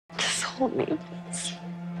hold me, please.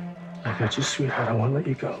 I got you, sweetheart. I won't let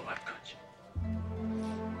you go. I've got you.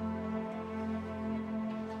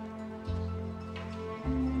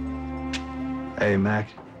 Hey, Mac.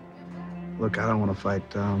 Look, I don't want to fight.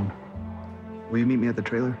 Will you meet me at the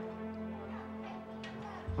trailer?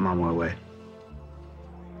 I'm on my way.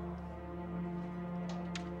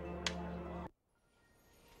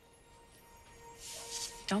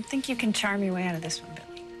 Don't think you can charm your way out of this one,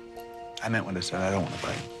 Billy. I meant what I said. I don't want to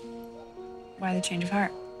fight. Why the change of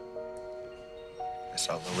heart? I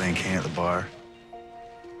saw Lily and Kane at the bar.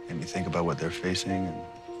 Made me think about what they're facing and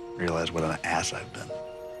realize what an ass I've been.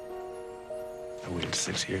 I waited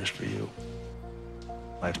 6 years for you.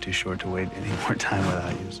 Life's too short to wait any more time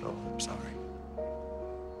without you, so I'm sorry.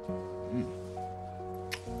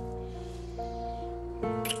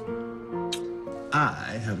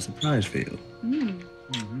 I have a surprise for you. Come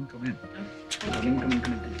in.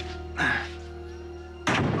 Come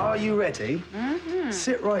in. Are you ready?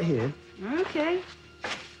 Sit right here. Okay.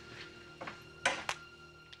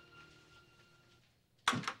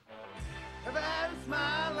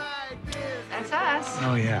 That's us.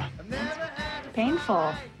 Oh, yeah.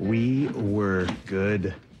 Painful. We were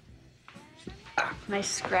good. Nice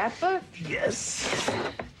scrapbook. Yes.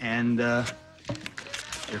 And, your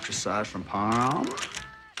corsage from Palm.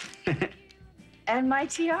 And my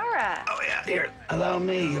tiara. Oh, yeah, here. Allow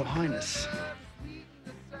me, Your Highness.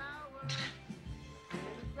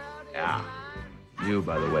 Yeah. You,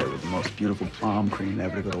 by the way, were the most beautiful prom queen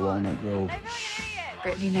ever to go to Walnut Grove.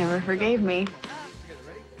 Brittany never forgave me.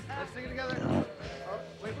 You know,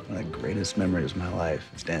 one of the greatest memories of my life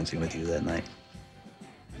is dancing with you that night.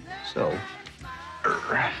 So,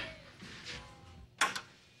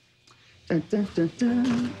 dun, dun, dun,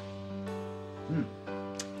 dun.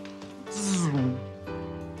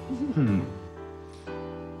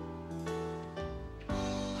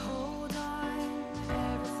 Hold on,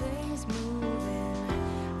 everything's moving.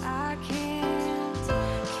 I can't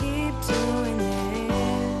keep doing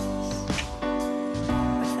this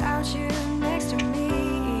without you next to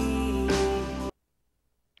me.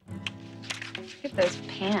 Look at those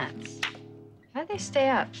pants. How'd they stay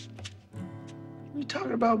up? What are you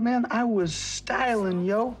talking about, man? I was styling,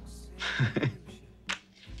 yo.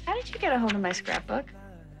 How did you get a hold of my scrapbook?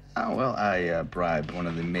 Oh, well, I bribed one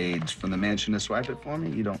of the maids from the mansion to swipe it for me.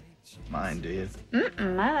 You don't mind, do you?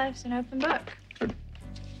 My life's an open book.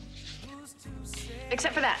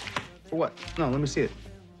 Except for that. For what? No, let me see it.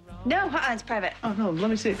 No, it's private. Oh, no, let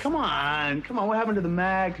me see it. Come on. Come on. What happened to the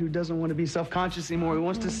mag who doesn't want to be self-conscious anymore? He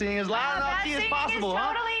wants to sing as loud and off key as possible,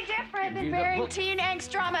 That singing is totally different than bearing teen angst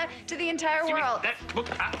drama to the entire world. That book.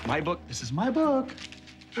 My book. This is my book.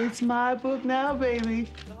 It's my book now, baby.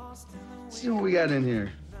 Let's see what we got in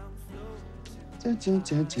here. Dun, dun,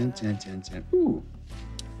 dun, dun, dun, dun, dun. Ooh.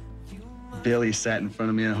 Billy sat in front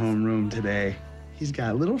of me in homeroom today. He's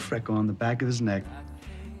got a little freckle on the back of his neck.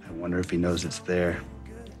 I wonder if he knows it's there.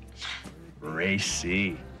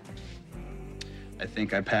 Racy. I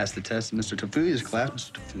think I passed the test in Mr. Tafuya's class.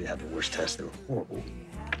 Mr. Tafuya had the worst test. They were horrible.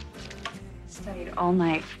 Studied all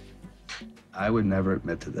night. I would never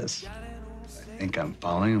admit to this. I think I'm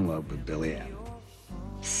falling in love with Billy Ann.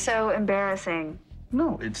 So embarrassing.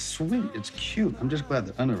 No, it's sweet. It's cute. I'm just glad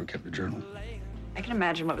that I never kept a journal. I can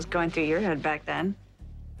imagine what was going through your head back then.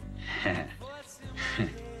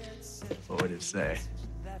 What would it say?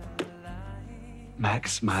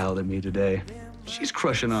 Max smiled at me today. She's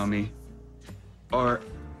crushing on me. Or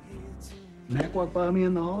Mac walked by me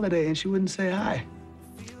in the hall today and she wouldn't say hi.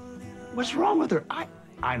 What's wrong with her?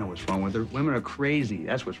 I know what's wrong with her. Women are crazy.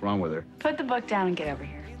 That's what's wrong with her. Put the book down and get over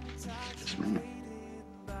here. Yes, ma'am.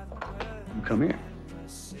 You come here.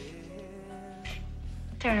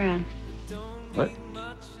 Turn around. What?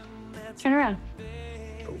 Turn around.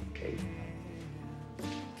 Okay.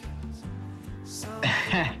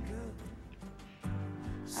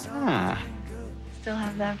 Ah, Still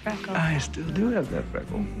have that freckle. I still do have that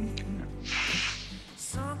freckle.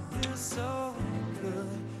 Something so good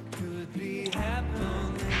could be happening.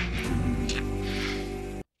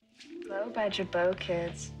 Low budget bow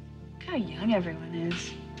kids. Look how young everyone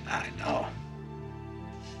is. I know.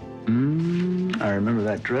 I remember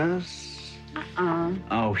that dress.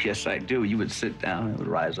 Oh, yes, I do. You would sit down, it would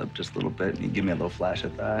rise up just a little bit, and you'd give me a little flash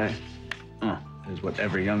of the eye. It is what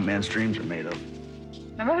every young man's dreams are made of.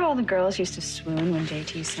 Remember how all the girls used to swoon when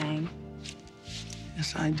JT sang?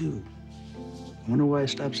 Yes, I do. I wonder why I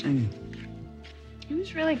stopped singing. He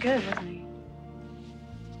was really good, wasn't he?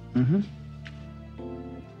 Mm-hmm.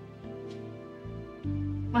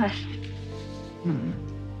 What?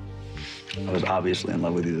 I was obviously in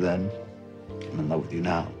love with you then. I'm in love with you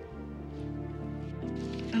now.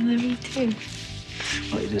 I love you too.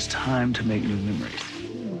 Well, it is time to make new memories.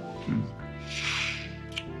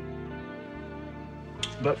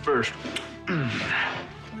 But first, What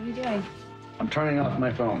are you doing? I'm turning off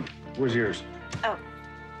my phone. Where's yours? Oh.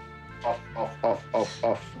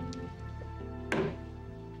 Off.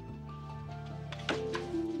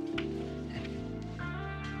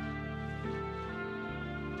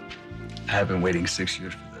 I have been waiting 6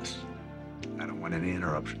 years for this. I don't want any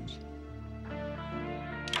interruptions.